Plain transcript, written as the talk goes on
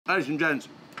Ladies and gents,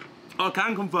 I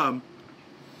can confirm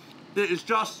that it's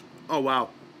just, oh wow,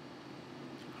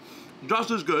 just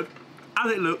as good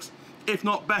as it looks, if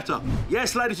not better.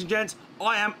 Yes, ladies and gents,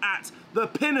 I am at the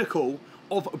pinnacle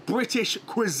of British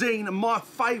cuisine, my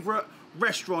favourite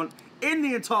restaurant in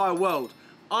the entire world.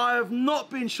 I have not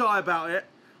been shy about it.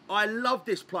 I love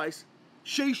this place.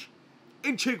 Sheesh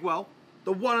in Chigwell,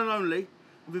 the one and only,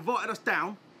 have invited us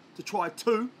down to try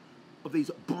 2 of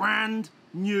these brand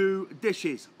new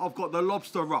dishes. I've got the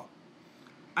lobster roll,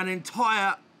 an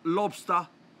entire lobster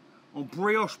on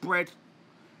brioche bread.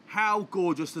 How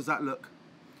gorgeous does that look?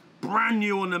 Brand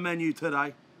new on the menu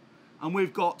today. And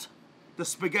we've got the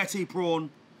spaghetti prawn.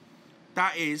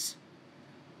 That is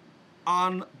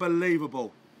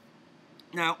unbelievable.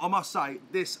 Now, I must say,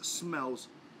 this smells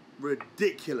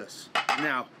ridiculous.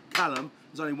 Now, Callum,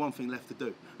 there's only one thing left to do,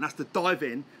 and that's to dive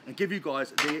in and give you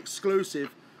guys the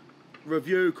exclusive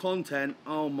review content.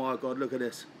 Oh my God, look at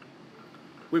this.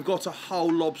 We've got a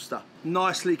whole lobster,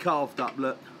 nicely carved up,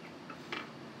 look.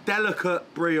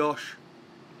 Delicate brioche,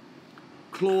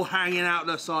 claw hanging out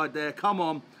the side there. Come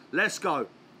on, let's go.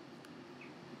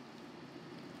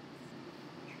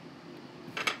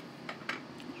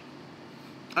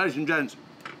 Ladies and gents,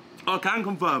 I can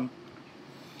confirm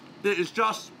that it's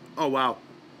just, oh wow,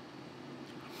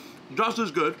 just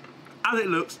as good as it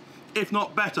looks, if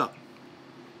not better.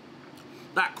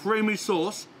 That creamy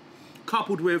sauce,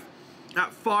 coupled with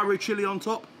that fiery chili on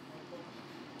top,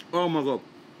 oh my God,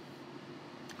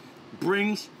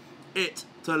 brings it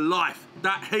to life.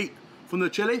 That heat from the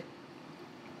chili,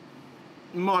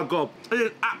 my God, it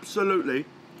is absolutely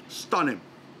stunning.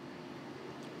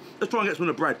 Let's try and get some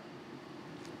of the bread.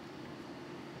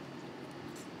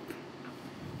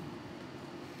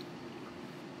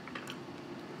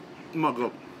 My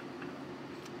God,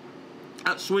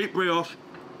 that sweet brioche,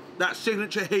 that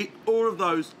signature heat, all of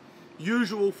those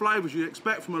usual flavours you'd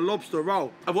expect from a lobster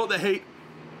roll. I've got the heat,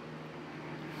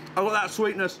 I've got that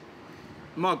sweetness.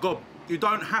 My God, you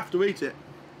don't have to eat it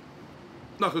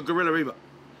like a gorilla either.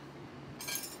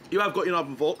 You have got your knife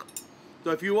and fork,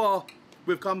 so if you are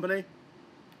with company,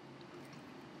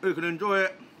 you can enjoy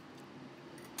it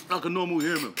like a normal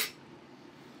human.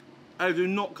 I do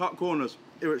not cut corners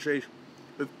here at Sheesh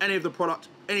with any of the product,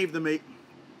 any of the meat,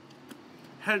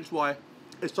 hence why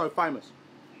it's so famous.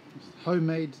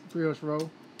 Homemade brioche roll.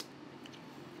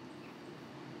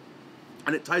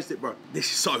 And it tastes it, bro. This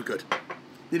is so good.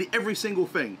 Nearly every single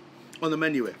thing on the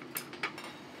menu here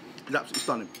is absolutely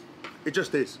stunning. It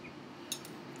just is.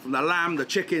 From the lamb, the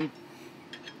chicken.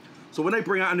 So when they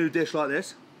bring out a new dish like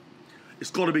this, it's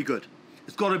got to be good.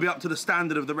 It's got to be up to the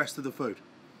standard of the rest of the food.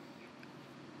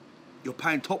 You're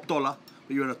paying top dollar,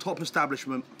 but you're in a top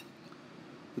establishment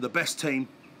with the best team.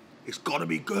 It's got to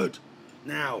be good.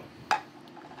 Now,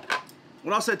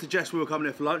 when I said to Jess we were coming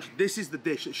here for lunch, this is the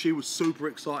dish that she was super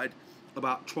excited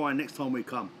about trying next time we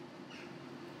come.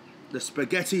 The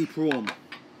spaghetti prawn.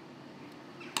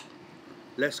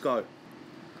 Let's go.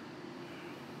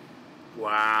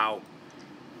 Wow.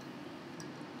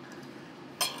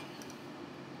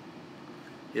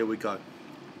 Here we go.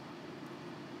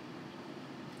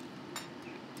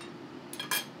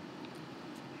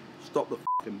 Stop the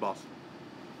f***ing bus.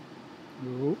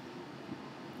 Ooh.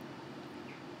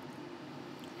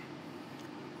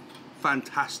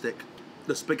 Fantastic.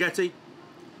 The spaghetti,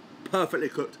 perfectly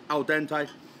cooked, al dente,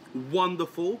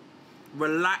 wonderful,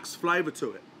 relaxed flavour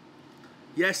to it.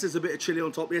 Yes, there's a bit of chili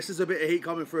on top. Yes, there's a bit of heat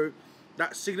coming through.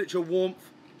 That signature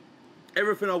warmth,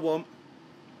 everything I want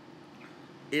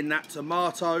in that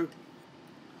tomato.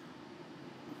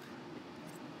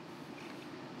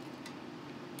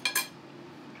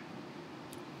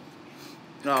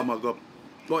 Oh my God,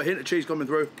 got a hint of cheese coming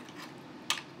through.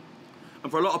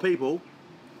 And for a lot of people,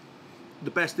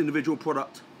 the best individual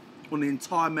product on the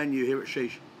entire menu here at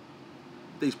Sheesh.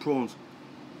 These prawns.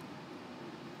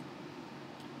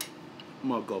 Oh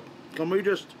my God, can we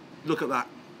just look at that?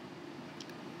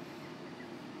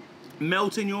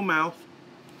 Melt in your mouth,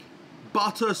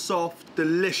 butter soft,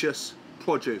 delicious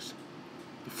produce.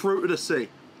 The fruit of the sea.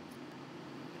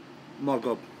 My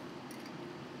God.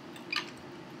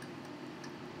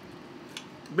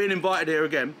 Being invited here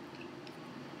again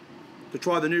to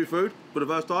try the new food for the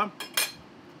first time,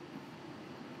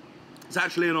 it's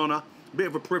actually an honour, a bit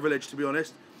of a privilege to be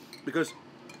honest, because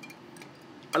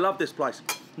I love this place.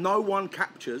 No one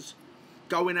captures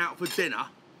going out for dinner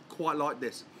quite like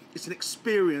this. It's an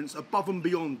experience above and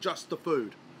beyond just the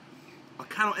food. I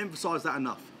cannot emphasise that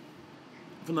enough.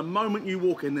 From the moment you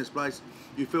walk in this place,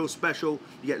 you feel special,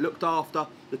 you get looked after,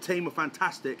 the team are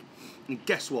fantastic, and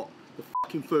guess what? The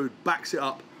fucking food backs it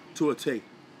up to a T.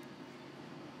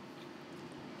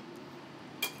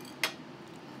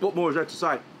 What more is there to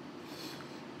say?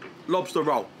 Lobster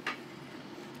roll.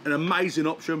 An amazing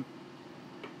option.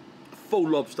 Full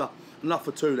lobster, enough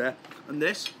for two there. And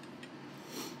this,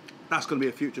 that's going to be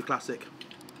a future classic.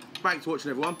 Thanks for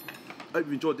watching, everyone. Hope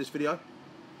you've enjoyed this video.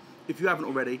 If you haven't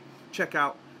already, check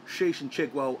out Sheesh and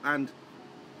Chigwell, and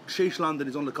Sheesh London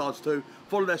is on the cards too.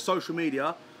 Follow their social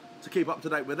media to keep up to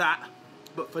date with that.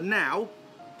 But for now,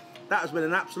 that has been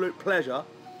an absolute pleasure.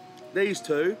 These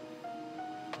two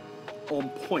on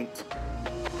point.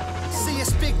 See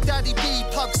us Big Daddy B,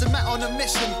 Pugs and Matt on a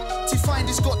mission to find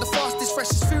who's got the fastest,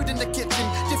 freshest food in the kitchen.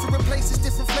 Different places,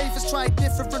 different flavours, try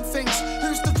different things.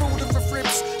 Who's the ruler of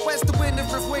ribs? Where's the winner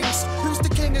of wings? Who's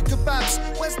the king of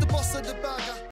kebabs? Where's the boss of the burger?